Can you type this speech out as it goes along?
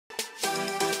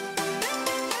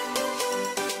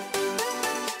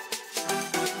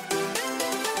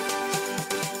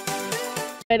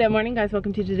Good morning, guys.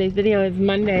 Welcome to today's video. It's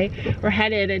Monday. We're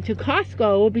headed to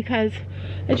Costco because,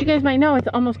 as you guys might know, it's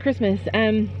almost Christmas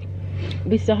and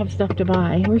we still have stuff to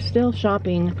buy. We're still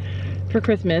shopping for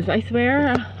Christmas. I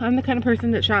swear I'm the kind of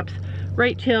person that shops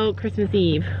right till Christmas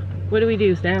Eve. What do we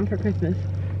do, Sam, for Christmas?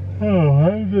 Oh,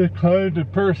 I'm the kind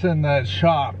of person that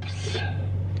shops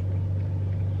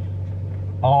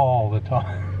all the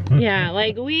time. Yeah,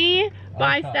 like we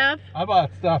buy stuff. I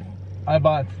bought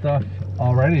stuff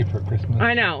already for Christmas.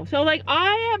 I know. So like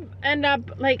I end up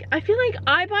like, I feel like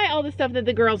I buy all the stuff that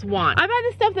the girls want. I buy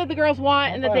the stuff that the girls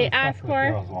want and that they ask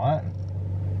for.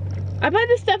 I buy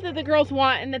the stuff that the girls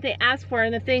want and that they ask for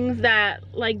and the things that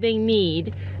like they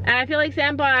need. And I feel like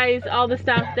Sam buys all the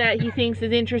stuff that he thinks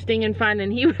is interesting and fun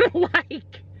and he would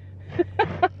like.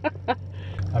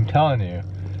 I'm telling you,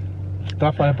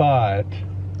 stuff I bought,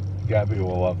 Gabby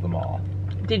will love them all.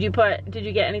 Did you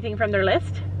get anything from their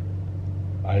list?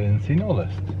 I didn't see no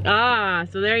list. Ah,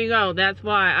 so there you go. That's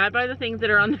why I buy the things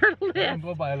that are on their list. I don't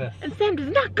go by list. And Sam does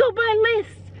not go by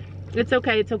lists. It's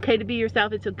okay. It's okay to be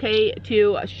yourself. It's okay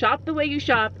to shop the way you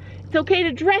shop. It's okay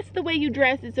to dress the way you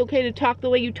dress. It's okay to talk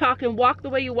the way you talk and walk the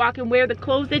way you walk and wear the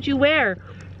clothes that you wear.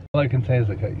 All I can say is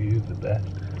I got you the best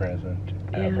present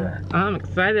ever. Yeah, I'm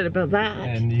excited about that.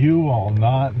 And you will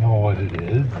not know what it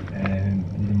is, and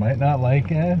you might not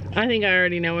like it. I think I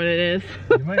already know what it is.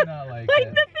 You might not like it. Like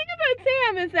the thing about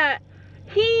Sam is that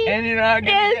and you're not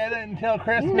gonna get it until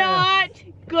Christmas. Not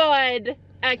good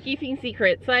at keeping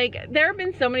secrets. Like there have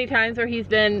been so many times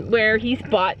where he's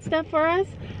bought stuff for us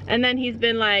and then he's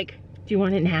been like, do you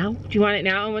want it now? Do you want it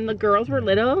now? And when the girls were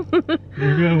little.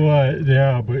 You're gonna want it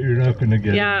now, but you're not gonna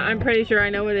get it. Yeah, I'm pretty sure I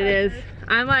know what it is.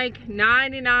 I'm like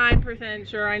 99%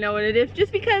 sure I know what it is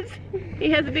just because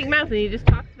he has a big mouth and he just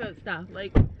talks about stuff.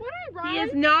 Like, he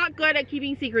is not good at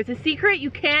keeping secrets. A secret, you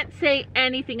can't say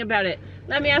anything about it.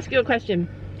 Let me ask you a question.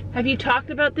 Have you talked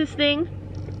about this thing?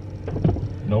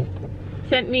 Nope.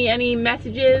 Sent me any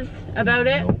messages about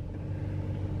it? Nope.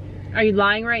 Are you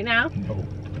lying right now? Nope.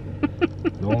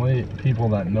 The only people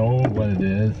that know what it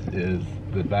is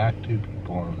the back two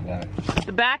people in the back.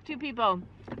 The back two people.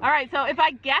 All right, so if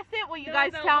I guess it, will you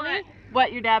guys tell me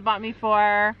what your dad bought me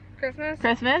for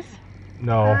Christmas?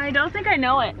 No. I don't think I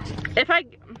know it.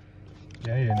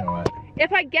 Yeah, you know it.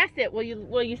 If I guess it, will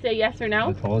you say yes or no?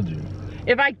 I told you.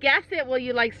 If I guess it, will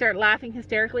you like start laughing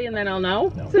hysterically and then I'll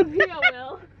know? No. Sophia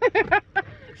will.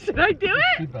 Should I do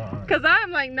it? Because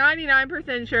I'm like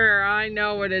 99% sure I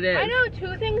know what it is. I know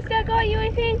two things that got you,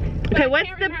 I think. Okay, what's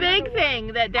the big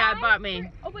thing that Dad bought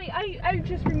me? Oh wait, I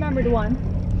just remembered one.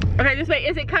 Okay, just wait.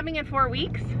 Is it coming in 4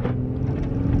 weeks?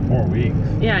 4 weeks?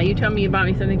 Yeah, you told me you bought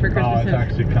me something for Christmas. Oh, it's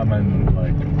actually coming,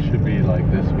 like, should be like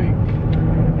this week.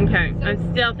 Okay, I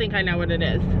still think I know what it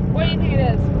is. What do you think it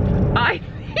is? I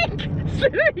think,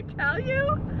 should I tell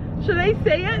you? Should I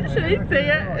say it? Should I say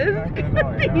it? It's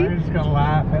gonna be... You're just gonna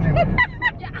laugh anyway.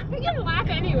 Yeah, I'm gonna laugh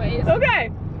anyways.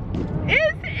 Okay.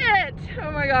 Is it?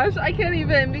 Oh my gosh, I can't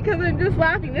even because I'm just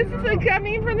laughing. This is like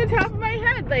coming from the top of my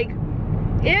head. Like,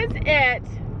 is it?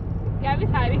 Gabby's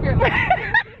hiding her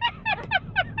laughing.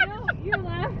 No, you're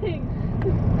laughing.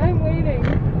 I'm waiting.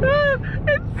 I'm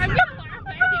gonna laugh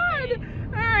anyway.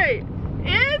 Alright.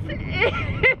 Is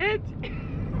it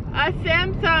a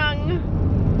Samsung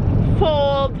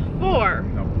Fold 4?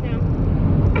 No.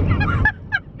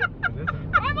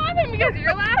 I'm laughing because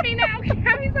you're laughing now.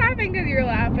 Gabby's laughing because you're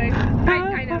laughing.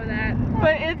 I know that.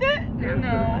 But is it?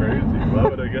 No. Crazy. Why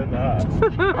would I get that?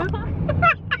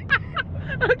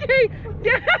 Okay.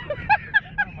 Yeah.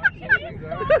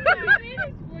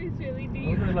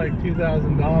 Those are like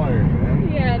 $2,000, man.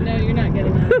 Yeah, no, you're not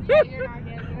getting that. Yeah, you're not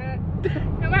getting that.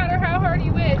 No matter how hard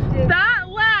you wish. That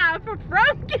laugh from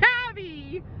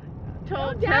Gabby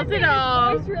tells it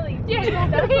all. His voice really deep.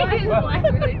 That's why his voice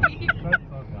really deep. That's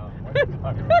so dumb. What are you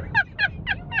talking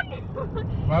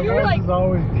about? My You're voice like- is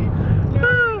always deep.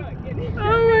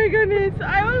 Oh my goodness.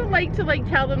 I would like to like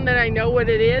tell them that I know what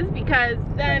it is because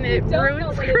then it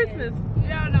ruins Christmas. You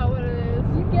don't know what it is.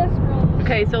 You guess wrong.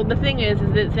 Okay, so the thing is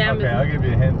that Sam Okay, I'll give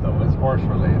you a hint though. It's horse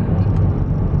related.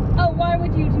 Oh, why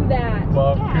would you do that?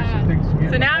 Well, Yeah. Christian thinks you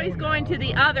get So now he's going to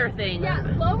the other thing. Yeah,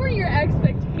 lower your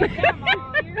expectations.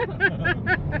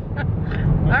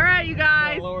 All right, you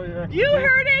guys. You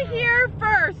heard it here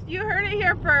first. You heard it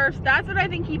here first. That's what I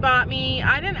think he bought me.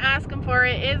 I didn't ask him for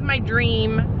it. It is my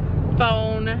dream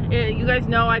phone. You guys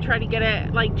know I tried to get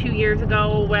it like 2 years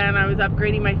ago when I was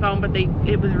upgrading my phone, but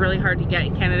it was really hard to get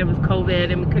in Canada. It was COVID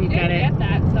and we couldn't get it. Get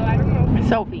that, so I don't know.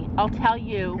 Sophie, I'll tell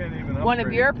you one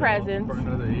of your presents for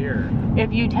another year.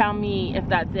 if you tell me if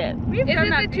that's it. Is it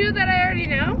the two that I already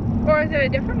know? Or is it a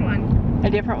different one? A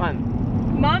different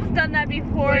one. Mom's done that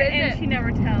before and she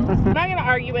never tells. I'm not gonna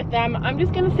argue with them. I'm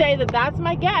just gonna say that that's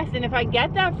my guess, and if I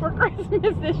get that for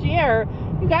Christmas this year,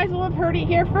 you guys will have heard it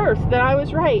here first, that I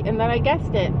was right and that I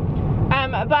guessed it.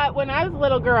 But when I was a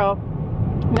little girl,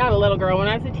 not a little girl, when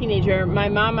I was a teenager, my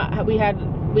mom, we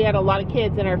had a lot of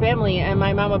kids in our family, and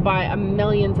my mom would buy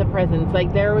millions of presents.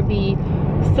 Like, there would be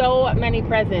so many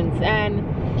presents, and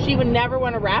she would never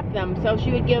want to wrap them, so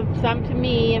she would give some to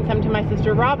me and some to my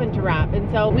sister Robin to wrap.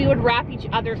 And so we would wrap each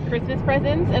other's Christmas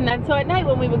presents, and then so at night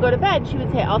when we would go to bed, she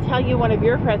would say, I'll tell you one of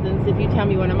your presents if you tell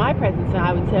me one of my presents. And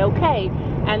I would say, okay.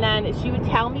 And then she would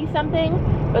tell me something,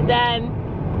 but then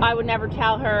I would never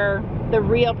tell her the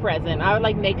real present. I would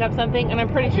like make up something, and I'm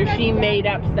pretty sure she made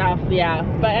up stuff. Yeah,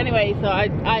 but anyway, so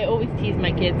I always tease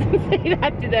my kids and say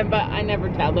that to them, but I never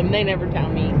tell them. They never tell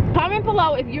me. Comment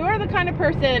below if you're the kind of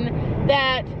person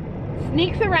that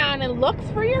sneaks around and looks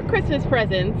for your Christmas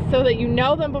presents so that you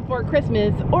know them before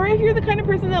Christmas, or if you're the kind of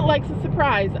person that likes a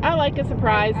surprise. I like a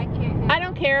surprise. I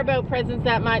don't care about presents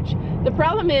that much. The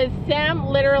problem is Sam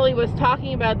literally was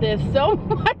talking about this so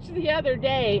much the other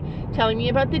day, telling me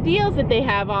about the deals that they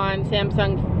have on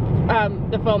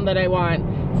Samsung, the phone that I want.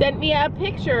 Sent me a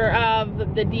picture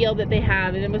of the deal that they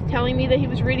have, and it was telling me that he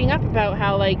was reading up about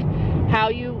how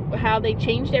how they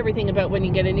changed everything about when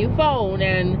you get a new phone,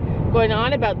 and going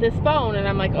on about this phone. And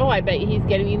I'm like, oh, I bet he's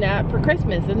getting me that for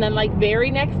Christmas. And then like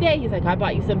very next day he's like, I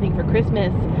bought you something for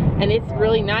Christmas and it's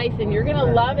really nice and you're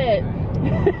gonna love it.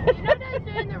 You know that's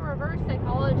doing the reverse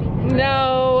psychology thing.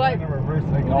 No,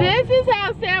 this is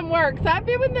how Sam works. I've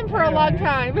been with him for a long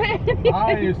time.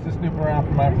 I used to snoop around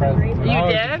for my presents. You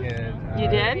did? You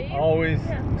did? Always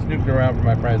snooped around for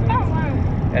my presents.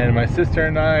 And my sister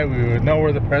and I, we would know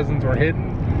where the presents were hidden,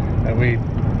 and we'd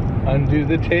undo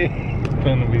the tape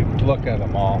and we'd look at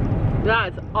them all.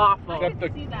 That's awful.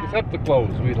 Except the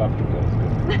clothes. We loved the clothes.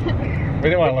 We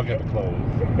didn't want to look at the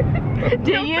clothes.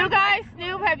 Do you guys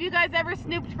snoop? Have you guys ever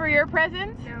snooped for your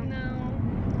presents? No.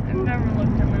 I've never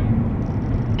looked at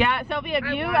them. Yeah, Sophie, have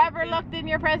you ever looked in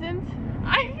your presents?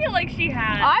 I feel like she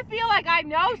has. I feel like I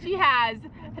know she has.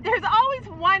 There's always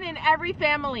one in every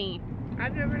family.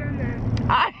 I've never done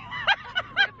that.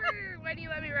 Except for when you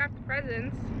let me wrap the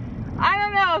presents. I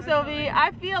don't know, Sophie.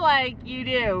 I feel like you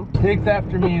do. Takes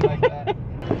after me like that.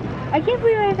 I can't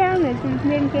believe I found this. It's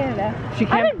made in Canada.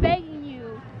 I've been begging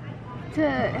you to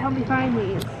help me find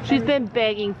these. She's been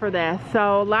begging for this.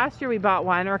 So last year we bought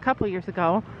one, or a couple years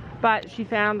ago, but she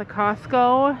found the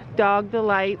Costco Dog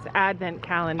Delights Advent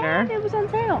Calendar. And it was on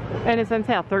sale. And it's on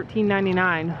sale,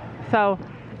 $13.99. So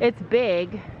it's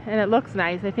big and it looks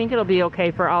nice. I think it'll be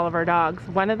okay for all of our dogs.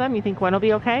 One of them, you think one will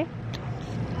be okay?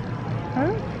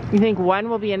 Huh? You think one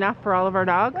will be enough for all of our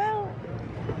dogs? Well,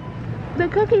 the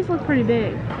cookies look pretty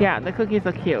big. Yeah, the cookies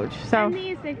look huge. So and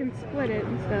these, they can split it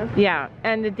and stuff. yeah,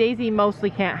 and the Daisy mostly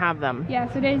can't have them. Yeah,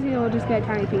 so Daisy will just get a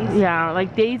tiny piece. Yeah,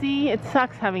 like Daisy, it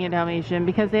sucks having a Dalmatian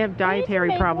because they have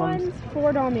dietary problems. Ones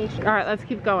for Dalmatians. All right, let's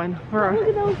keep going. Look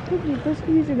at those cookies. Those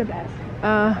cookies are the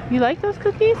best. You like those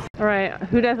cookies? All right,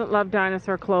 who doesn't love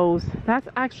dinosaur clothes? That's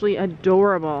actually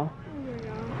adorable. Oh my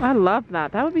gosh. I love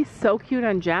that. That would be so cute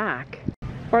on Jack.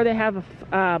 Or they have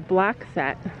a black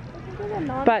set.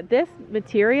 But this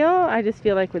material, I just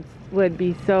feel like would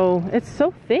be so, it's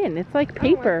so thin. It's like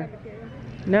paper.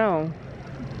 No.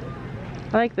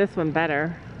 I like this one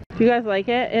better. Do you guys like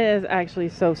it? It is actually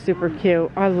so super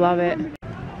cute. I love it.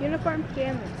 Unicorn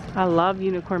pajamas. I love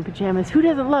unicorn pajamas. Who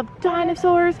doesn't love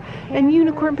dinosaurs and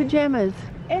unicorn pajamas?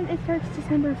 And it starts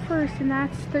December 1st, and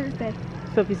that's Thursday.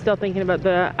 Sophie's still thinking about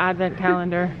the advent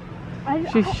calendar. I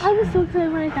was so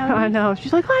excited when I found it. I know.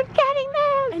 She's like, I'm getting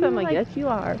this. And I'm like, yes, you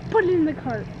are. Put it in the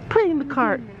cart. Put it in the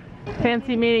cart.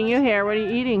 Fancy meeting you here. What are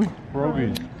you eating?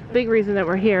 Brogies. Big reason that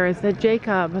we're here is that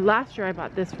Jacob, last year I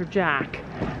bought this for Jack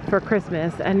for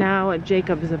Christmas, and now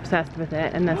Jacob is obsessed with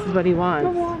it, and this is what he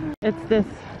wants. It's this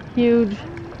huge,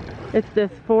 it's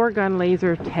this 4-gun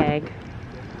laser tag.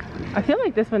 I feel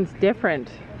like this one's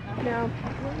different. No.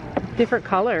 Different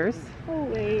colors. Oh,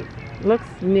 wait. Looks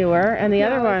newer, and the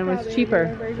other one was probably cheaper. a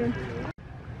newer version.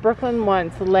 Brooklyn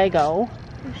wants Lego.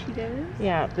 Oh, she does?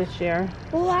 Yeah, this year.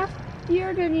 Well, last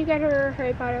year, didn't you get her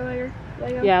Harry Potter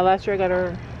Lego? Yeah, last year I got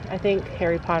her, I think,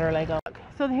 Harry Potter Lego.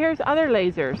 So here's other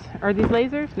lasers. Are these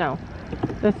lasers? No.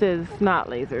 This is not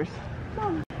lasers.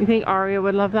 Mom, You think Aria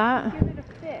would love that? give it a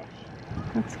fish.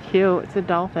 That's cute. It's a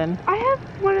dolphin. I have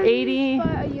one of 80. these,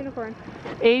 but a unicorn.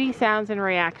 80 sounds and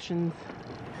reactions.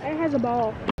 And it has a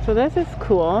ball. So this is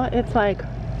cool. It's like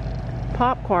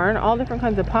popcorn, all different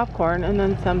kinds of popcorn, and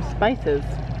then some spices.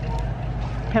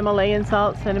 Himalayan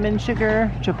salt, cinnamon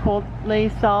sugar,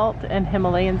 chipotle salt, and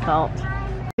Himalayan salt.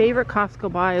 Favorite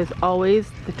Costco buy is always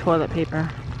the toilet paper.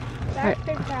 That's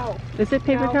paper towel. Is it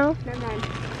paper towel? Never mind.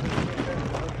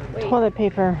 Wait. Toilet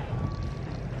paper.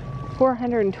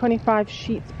 425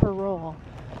 sheets per roll.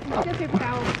 It's just paper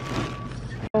towel.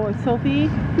 Oh, Sophie?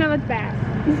 No, that's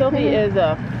bad. Sophie is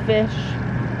a fish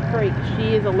freak.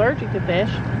 She is allergic to fish.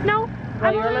 No, Well,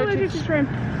 I'm you're only allergic to shrimp.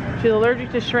 She's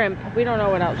allergic to shrimp. We don't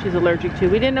know what else she's allergic to.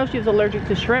 We didn't know she was allergic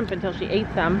to shrimp until she ate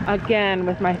some. Again,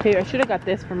 with my favorite. I should have got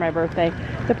this for my birthday.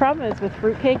 The problem is with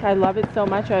fruitcake, I love it so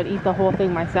much I would eat the whole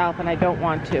thing myself, and I don't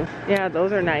want to. Yeah,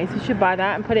 those are nice. You should buy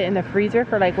that and put it in the freezer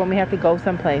for like when we have to go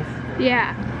someplace.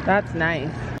 Yeah. That's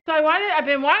nice. So I've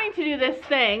been wanting to do this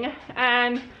thing,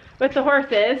 and with the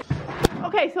horses.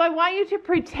 Okay, so I want you to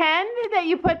pretend that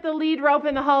you put the lead rope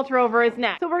and the halter over his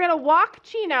neck. So we're gonna walk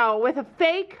Chino with a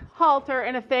fake halter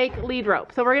and a fake lead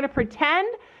rope. So we're gonna pretend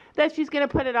that she's gonna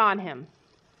put it on him.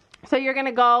 So you're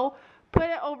gonna go put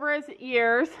it over his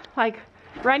ears, like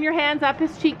run your hands up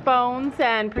his cheekbones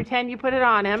and pretend you put it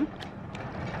on him.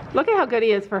 Look at how good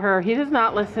he is for her. He does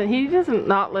not listen. He doesn't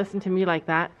not listen to me like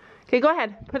that. Okay, go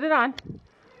ahead, put it on.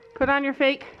 Put on your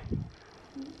fake.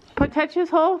 Touch his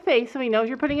whole face so he knows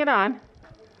you're putting it on.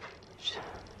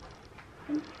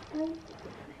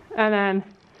 And then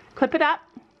clip it up.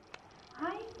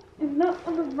 It's not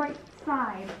on the right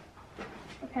side.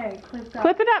 Okay, clip up.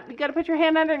 Clip it up. You gotta put your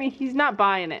hand underneath. He's not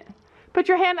buying it. Put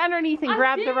your hand underneath and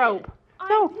grab the rope.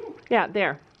 No. Yeah,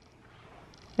 there.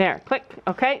 There. Click.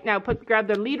 Okay, now grab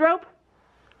the lead rope.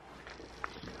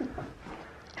 You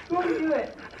want to do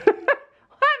it?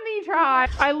 Let me try.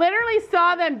 I literally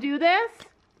saw them do this.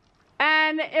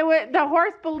 And the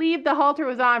horse believed the halter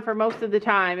was on for most of the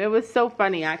time. It was so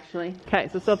funny, actually. Okay,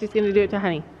 so Sophie's going to do it to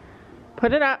Honey.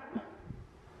 Put it up.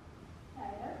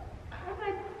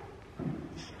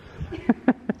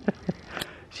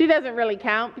 She doesn't really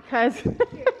count because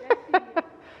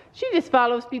she just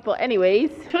follows people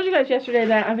anyways. I told you guys yesterday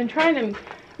that I've been trying to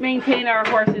maintain our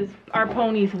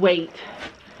pony's weight.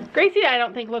 Gracie, I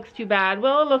don't think looks too bad.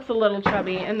 Willow looks a little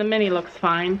chubby, and the Mini looks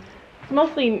fine.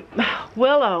 Mostly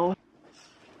Willow.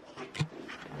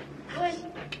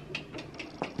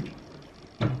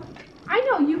 I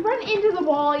know, you run into the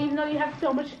wall even though you have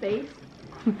so much space.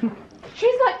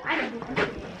 She's like, I don't know.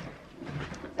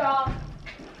 Stop.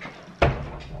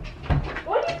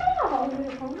 What do you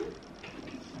know?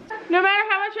 No matter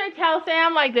how much I tell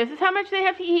Sam, like, this is how much they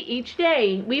have to eat each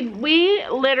day. We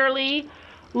literally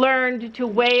learned to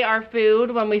weigh our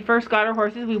food when we first got our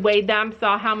horses. We weighed them,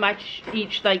 saw how much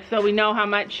each, like, so we know how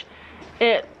much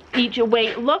each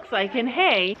weight looks like. And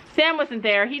hey, Sam wasn't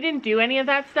there. He didn't do any of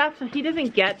that stuff, so he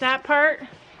doesn't get that part.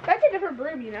 That's a different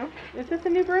broom, you know? Is this a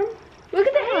new broom? Look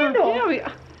at the handle. Yeah, every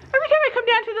time I come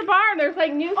down to the barn, there's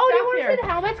like new stuff you want here. to see the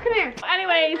helmets? Come here.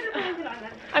 Anyways,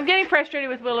 I'm getting frustrated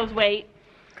with Willow's weight.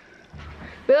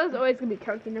 Willow's always going to be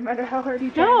chunky no matter how hard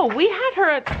you try. No, we had her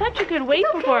at such a good weight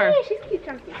before. She's cute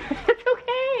chunky. It's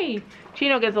okay.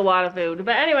 Chino gets a lot of food.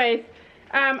 But anyways,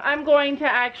 I'm going to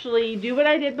actually do what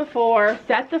I did before,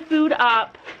 set the food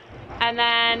up, and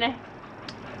then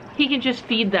he can just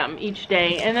feed them each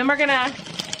day. And then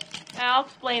I'll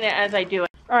explain it as I do it.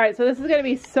 All right, so this is gonna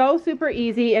be so super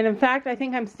easy. And in fact, I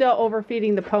think I'm still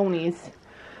overfeeding the ponies.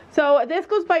 So this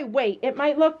goes by weight. It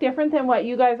might look different than what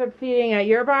you guys are feeding at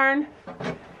your barn,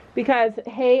 because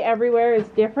hay everywhere is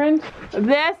different.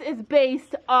 This is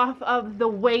based off of the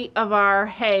weight of our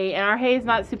hay, and our hay is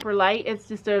not super light. It's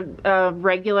just a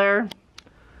regular,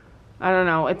 I don't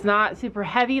know, it's not super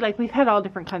heavy. Like, we've had all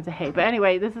different kinds of hay, but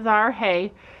anyway, this is our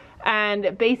hay.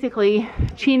 And basically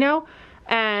Chino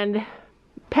and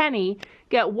Penny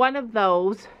get one of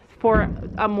those for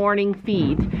a morning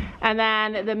feed, and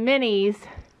then the minis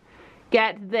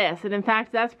get this. And in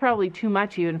fact, that's probably too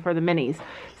much even for the minis.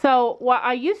 So what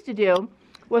I used to do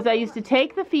was I used to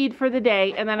take the feed for the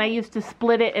day, and then I used to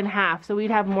split it in half. So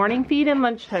we'd have morning feed and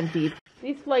lunchtime feed.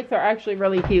 These flakes are actually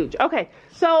really huge. Okay,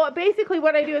 so basically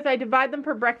what I do is I divide them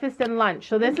for breakfast and lunch.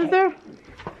 So this is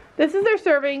their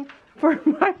serving for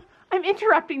my, I'm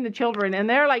interrupting the children, and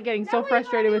they're like getting so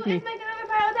frustrated with me.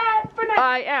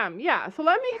 I am, yeah. So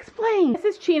let me explain. This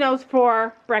is Chino's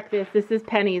for breakfast. This is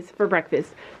Penny's for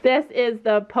breakfast. This is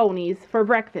the ponies for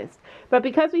breakfast. But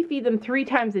because we feed them 3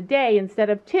 times a day instead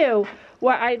of 2,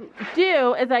 what I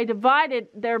do is I divided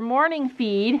their morning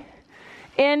feed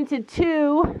into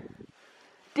 2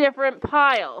 different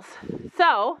piles.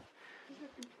 So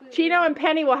Chino and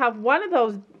Penny will have one of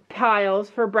those piles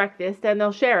for breakfast, and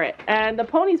they'll share it. And the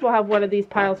ponies will have one of these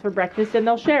piles for breakfast, and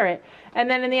they'll share it. And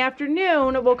then in the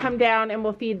afternoon, we'll come down and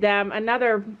we'll feed them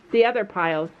the other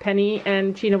piles. Penny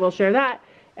and Chino will share that,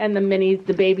 and the minis,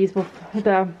 the babies,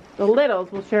 the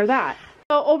littles will share that.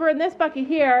 So over in this bucket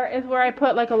here is where I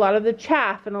put like a lot of the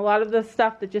chaff and a lot of the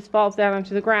stuff that just falls down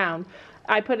onto the ground.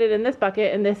 I put it in this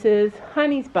bucket, and this is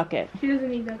Honey's bucket. She doesn't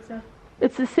need that stuff.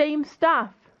 It's the same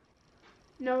stuff.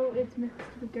 No, it's mixed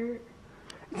with dirt.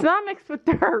 It's not mixed with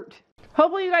dirt.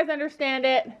 Hopefully you guys understand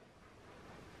it.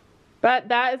 But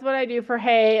that is what I do for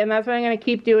hay, and that's what I'm going to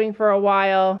keep doing for a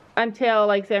while until,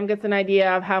 like, Sam gets an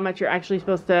idea of how much you're actually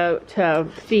supposed to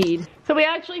feed. So we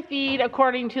actually feed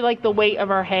according to, like, the weight of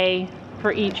our hay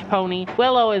for each pony.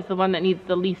 Willow is the one that needs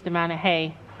the least amount of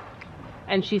hay.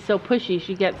 And she's so pushy,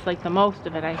 she gets, like, the most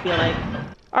of it, I feel like.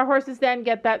 Our horses then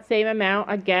get that same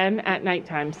amount again at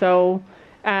nighttime. So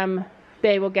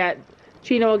they will get,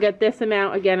 Chino will get this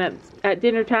amount again at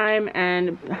dinner time,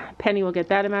 and Penny will get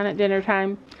that amount at dinner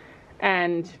time.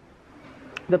 And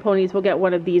the ponies will get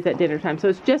one of these at dinner time. So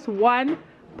it's just one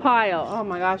pile. Oh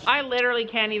my gosh. I literally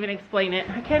can't even explain it.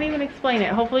 I can't even explain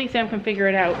it. Hopefully Sam can figure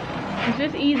it out. It's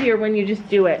just easier when you just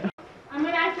do it. I'm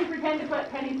going to actually pretend to put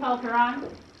Penny's halter on.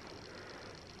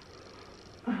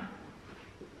 Come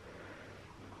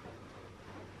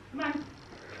on.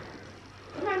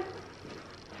 Come on.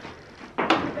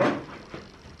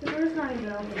 The door's not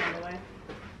even open, by the way.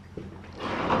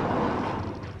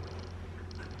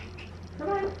 Come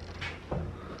on.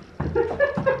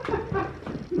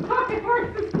 My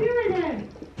horse is doing it.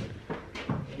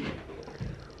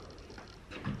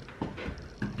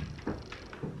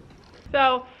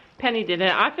 So Penny did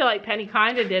it. I feel like Penny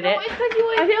kind of did it. No, it's because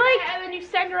you I feel like, and then you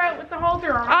send her out with the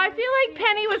halter on. I feel like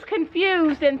Penny was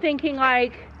confused and thinking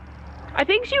like, I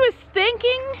think she was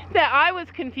thinking that I was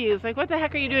confused. Like, what the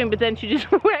heck are you doing? But then she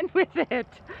just went with it.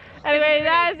 Anyway,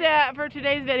 that's it for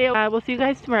today's video. We'll see you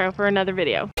guys tomorrow for another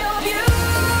video.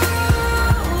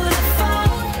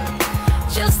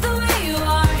 Just the